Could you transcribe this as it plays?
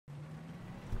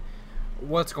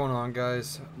What's going on,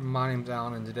 guys? My name's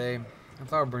Alan, and today I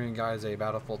thought I'd bring you guys a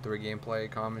Battlefield 3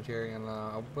 gameplay commentary, and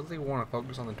I really want to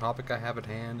focus on the topic I have at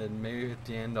hand, and maybe at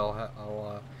the end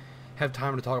I'll have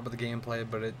time to talk about the gameplay,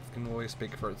 but it can really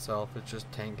speak for itself. It's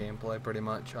just tank gameplay, pretty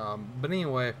much. But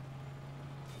anyway,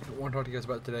 what I want to talk to you guys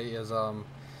about today is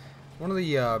one of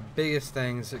the biggest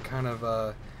things that kind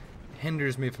of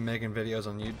hinders me from making videos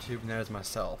on YouTube, and that is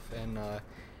myself. And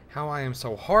how I am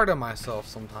so hard on myself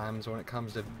sometimes when it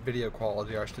comes to video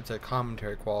quality, or I should say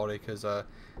commentary quality, because I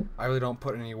really don't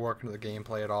put any work into the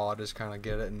gameplay at all. I just kind of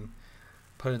get it and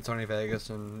put it in Sony Vegas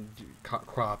and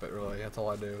crop it, really. That's all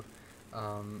I do.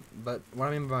 But what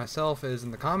I mean by myself is,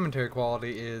 in the commentary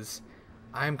quality, is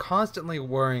I'm constantly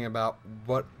worrying about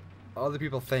what other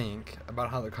people think about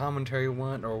how the commentary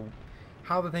went, or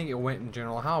how they think it went in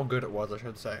general, how good it was, I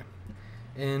should say.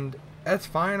 And that's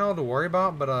fine all to worry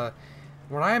about, but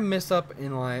when I mess up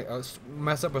in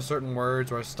mess up with certain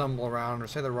words, or I stumble around or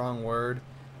say the wrong word,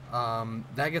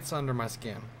 that gets under my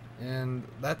skin, and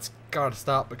that's gotta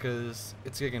stop because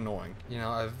it's getting annoying. You know,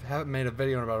 I haven't made a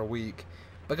video in about a week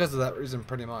because of that reason,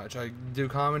 pretty much. I do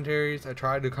commentaries. I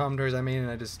try to do commentaries.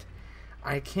 and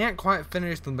I can't quite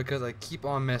finish them because I keep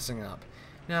on messing up.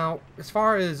 Now, as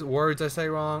far as words I say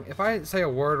wrong, if I say a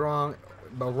word wrong,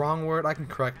 a wrong word, I can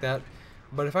correct that.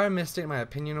 But if I misstate my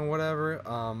opinion or whatever,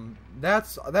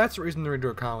 that's the reason to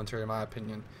redo a commentary, in my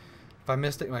opinion. If I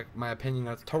misstate my opinion,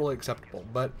 that's totally acceptable.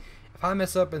 But if I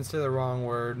mess up and say the wrong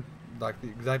word, like the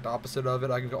exact opposite of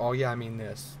it, I can go, oh yeah, I mean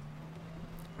this.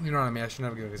 You know what I mean? I should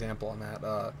never give an example on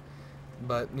that.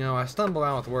 But, you know, I stumble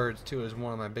around with words, too, is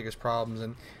one of my biggest problems.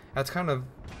 And that's kind of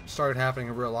started happening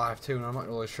in real life, too, and I'm not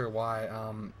really sure why.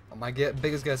 My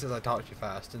biggest guess is I talk too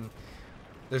fast. And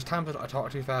there's times that I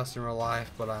talk too fast in real life,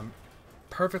 but I'm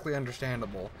perfectly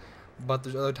understandable. But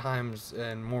there's other times,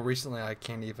 and more recently, I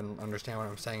can't even understand what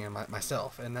I'm saying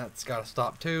myself, and that's got to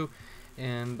stop too.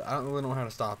 And I don't really know how to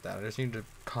stop that. I just need to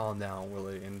calm down,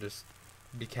 really, and just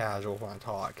be casual when I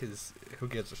talk, because who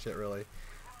gives a shit, really.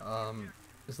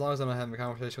 As long as I'm not having a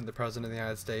conversation with the President of the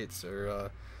United States,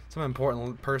 or some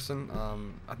important person,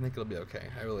 I think it'll be okay.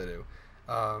 I really do.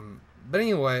 But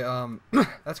anyway,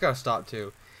 that's got to stop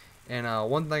too. And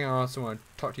one thing I also want to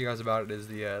talk to you guys about is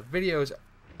the videos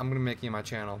I'm going to be making on my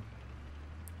channel,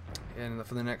 and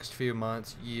for the next few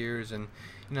months, years, and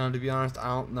you know, to be honest, I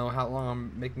don't know how long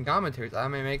I'm making commentaries. I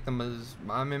may make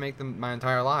them my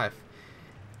entire life.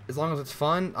 As long as it's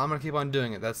fun, I'm gonna keep on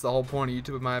doing it. That's the whole point of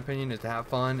YouTube, in my opinion, is to have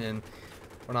fun. And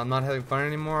when I'm not having fun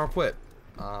anymore, I'll quit,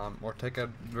 or take a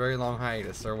very long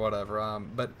hiatus or whatever.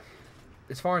 But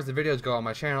as far as the videos go on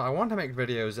my channel, I want to make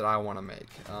videos that I want to make.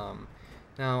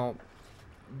 Now,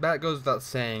 that goes without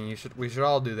saying. We should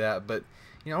all do that. But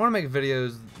you know, I want to make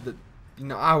videos that, you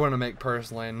know, I want to make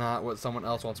personally, and not what someone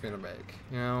else wants me to make.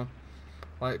 You know,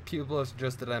 like people have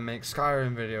suggested I make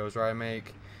Skyrim videos, or I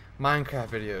make Minecraft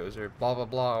videos, or blah blah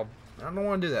blah. I don't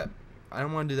want to do that. I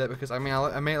don't want to do that because I mean,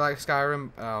 I may like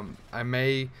Skyrim. I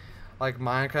may like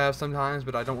Minecraft sometimes,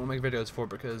 but I don't want to make videos for it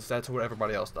because that's what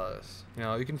everybody else does. You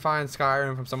know, you can find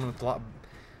Skyrim from someone with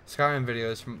Skyrim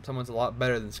videos from someone's a lot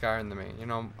better than Skyrim than me. You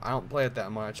know, I don't play it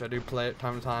that much. I do play it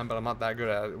time to time, but I'm not that good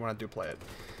at it when I do play it.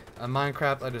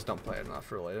 Minecraft, I just don't play it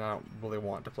enough, really. And I don't really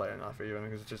want to play it enough, even,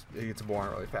 because it gets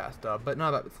boring really fast. But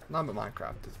not about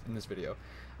Minecraft in this video.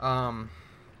 But I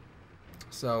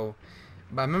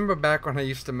remember back when I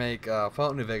used to make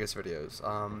Fallout New Vegas videos.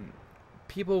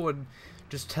 People would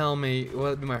just tell me,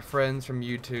 whether it be my friends from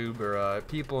YouTube, or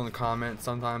people in the comments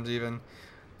sometimes even,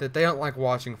 that they don't like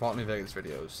watching Fallout New Vegas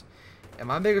videos. And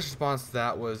my biggest response to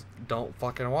that was, don't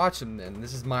fucking watch them then.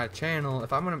 This is my channel.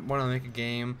 If I'm going to want to make a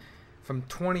game from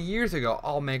 20 years ago,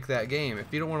 I'll make that game. If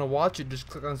you don't want to watch it, just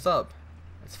click on sub.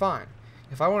 It's fine.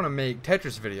 If I want to make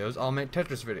Tetris videos, I'll make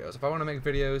Tetris videos. If I want to make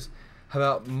videos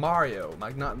about Mario,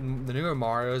 like not the newer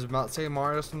Marios, about, say,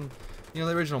 Mario from, you know,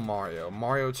 the original Mario,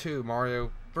 Mario 2, Mario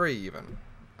 3 even.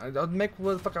 I'll make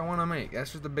what the fuck I want to make.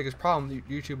 That's just the biggest problem with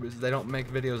YouTube, is they don't make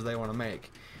videos they want to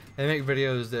make. They make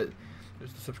videos that the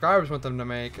subscribers want them to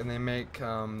make, and they make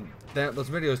those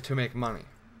videos to make money.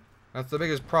 That's the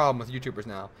biggest problem with YouTubers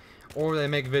now. Or they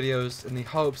make videos in the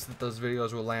hopes that those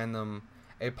videos will land them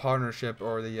a partnership,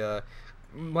 or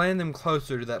land them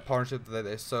closer to that partnership that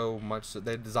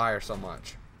they desire so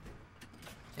much.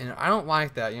 And I don't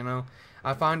like that, you know.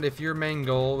 I find if your main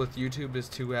goal with YouTube is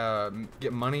to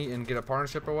get money and get a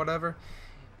partnership or whatever,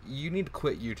 you need to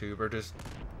quit YouTube, or just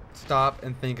stop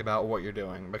and think about what you're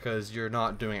doing, because you're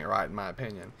not doing it right, in my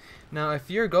opinion. Now, if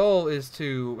your goal is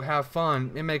to have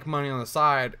fun and make money on the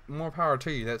side, more power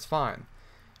to you. That's fine.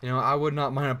 You know, I would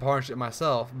not mind a partnership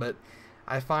myself, but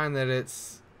I find that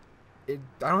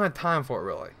I don't have time for it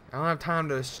really. I don't have time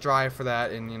to strive for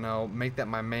that and make that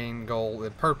my main goal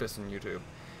and purpose in YouTube.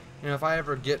 If I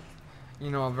ever get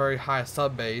a very high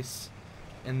sub base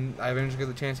and I eventually get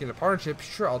the chance to get a partnership,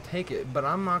 sure, I'll take it, but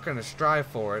I'm not going to strive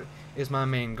for it as my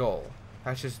main goal.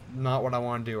 That's just not what I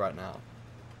want to do right now.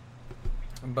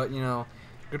 But a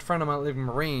good friend of mine, living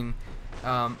Marine,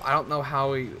 I don't know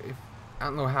how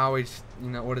he's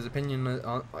what his opinion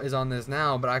is on this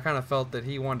now, but I kind of felt that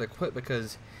he wanted to quit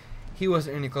because he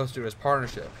wasn't any closer to his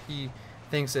partnership. He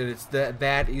thinks that it's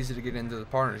that easy to get into the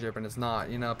partnership, and it's not.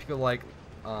 People like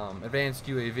Advanced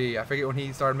UAV, I forget when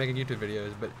he started making YouTube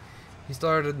videos, but he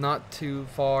started not too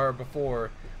far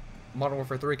before Modern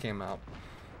Warfare 3 came out.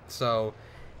 So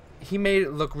he made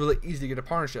it look really easy to get a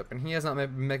partnership, and he has not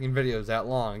been making videos that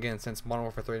long, again, since Modern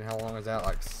Warfare 3, and how long is that,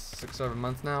 like 6-7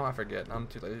 months now? I forget, I'm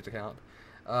too lazy to count.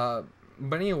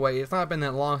 But anyway, it's not been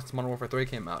that long since Modern Warfare 3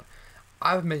 came out.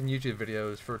 I've been making YouTube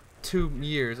videos for 2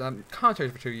 years,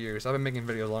 commentaries for 2 years. I've been making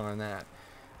videos longer than that,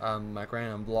 like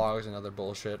random vlogs and other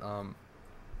bullshit,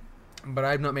 but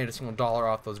I've not made a single dollar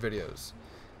off those videos,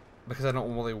 because I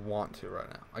don't really want to right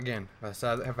now. Again, if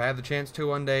I have the chance to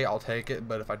one day, I'll take it,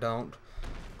 but if I don't,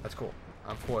 that's cool.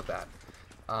 I'm cool with that.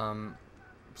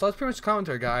 So that's pretty much the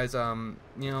commentary, guys.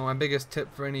 My biggest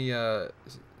tip for any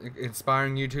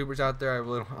inspiring YouTubers out there,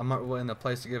 I'm not really in the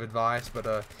place to give advice,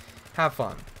 but have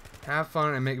fun. Have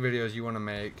fun and make videos you want to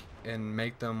make, and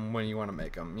make them when you want to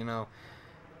make them.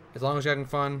 As long as you're having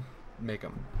fun, make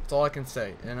them. That's all I can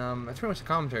say. And that's pretty much the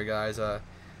commentary, guys. A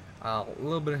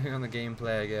little bit here on the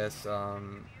gameplay, I guess.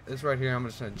 This right here, I'm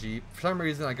just in a Jeep. For some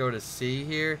reason, I go to C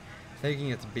here, thinking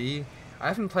it's B. I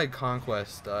haven't played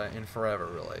Conquest in forever,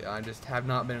 really. I just have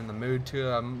not been in the mood to.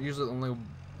 I'm usually the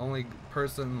only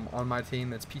person on my team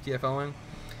that's PTFOing.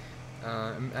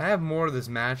 I have more to this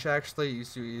match, actually.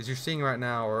 As you're seeing right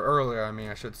now, or earlier,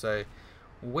 I should say,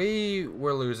 we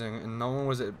were losing, and no one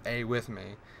was at A with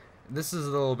me. This is a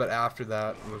little bit after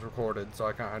that was recorded,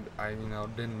 so I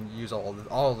didn't use all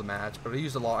of the match, but I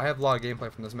used a lot. I have a lot of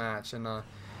gameplay from this match, and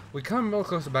we come real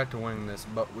close back to winning this,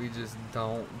 but we just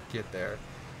don't get there.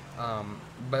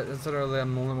 But as I said earlier,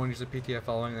 I'm the only one usually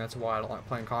PTFOing, and that's why I don't like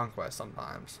playing Conquest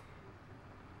sometimes.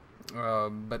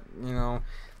 But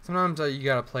sometimes you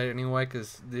gotta play it anyway,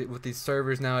 because with these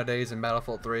servers nowadays in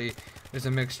Battlefield 3, there's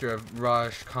a mixture of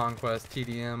Rush, Conquest,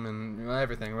 TDM, and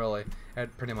everything really.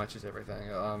 Pretty much is everything.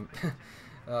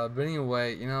 But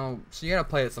anyway, so you gotta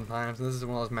play it sometimes, and this is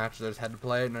one of those matches I just had to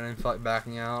play it, and I didn't feel like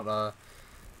backing out.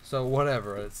 So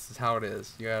whatever, it's how it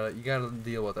is. You gotta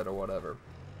deal with it or whatever.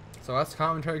 So that's the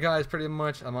commentary, guys, pretty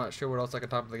much. I'm not sure what else I could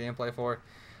talk about the gameplay for.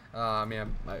 I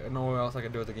know what else I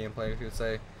could do with the gameplay, if you would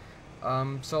say.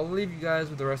 So I'll leave you guys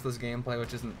with the rest of this gameplay,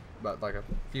 which isn't but like a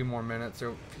few more minutes or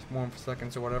a few more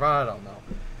seconds or whatever. I don't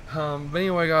know. But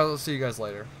anyway, guys, I'll see you guys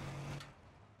later.